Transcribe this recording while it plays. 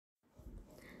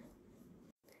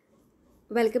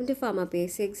Welcome to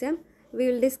Pharmacist exam. We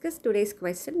will discuss today's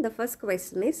question. The first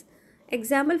question is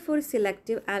example for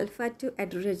selective alpha 2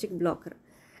 adrenergic blocker.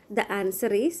 The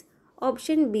answer is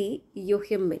option B,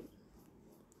 yohimbine.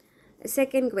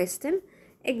 Second question,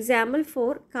 example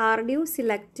for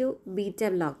cardio-selective beta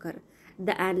blocker.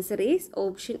 The answer is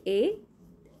option A,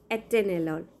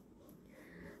 atenolol.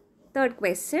 Third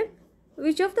question,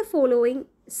 which of the following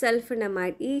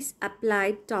sulfonamide is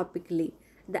applied topically?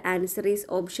 The answer is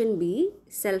option B,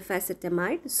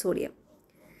 sulfacetamide sodium.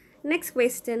 Next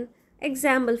question,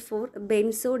 example for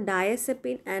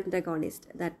benzodiazepine antagonist.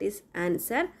 That is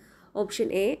answer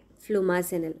option A,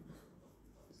 flumazenil.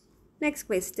 Next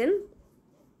question,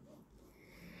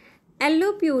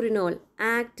 allopurinol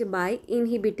act by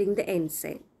inhibiting the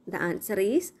enzyme. The answer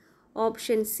is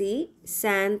option C,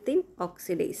 xanthine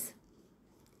oxidase.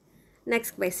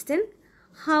 Next question,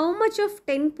 how much of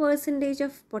 10%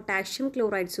 of potassium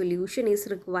chloride solution is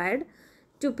required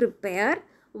to prepare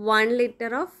 1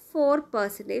 liter of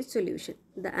 4% solution?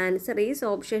 The answer is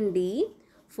option D,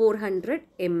 400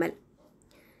 ml.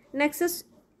 Next is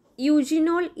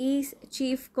eugenol is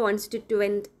chief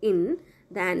constituent in.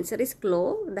 The answer is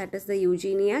clove, that is the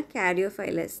Eugenia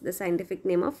caryophyllus, the scientific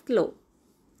name of clove.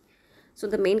 So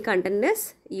the main content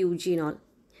is eugenol.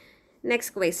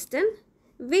 Next question,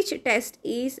 which test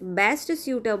is best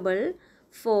suitable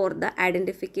for the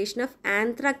identification of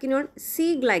anthraquinone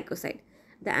C glycoside?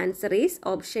 The answer is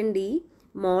option D,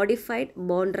 modified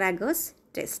Bondrager's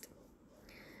test.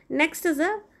 Next is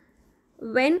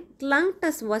when lung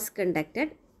test was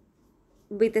conducted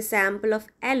with a sample of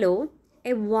aloe,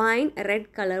 a wine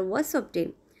red color was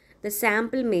obtained. The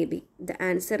sample may be. The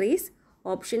answer is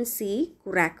option C,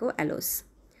 Curaçao aloes.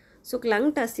 So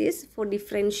lung test is for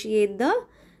differentiate the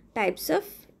types of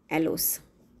aloes.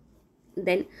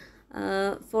 Then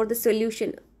for the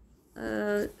solution,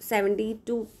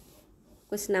 72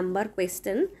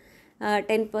 question,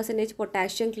 10%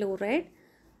 potassium chloride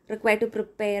required to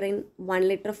prepare in 1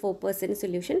 liter 4%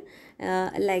 solution.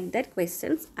 Like that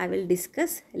questions I will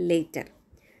discuss later.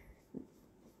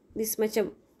 This much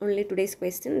of only today's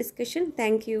question discussion.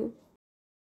 Thank you.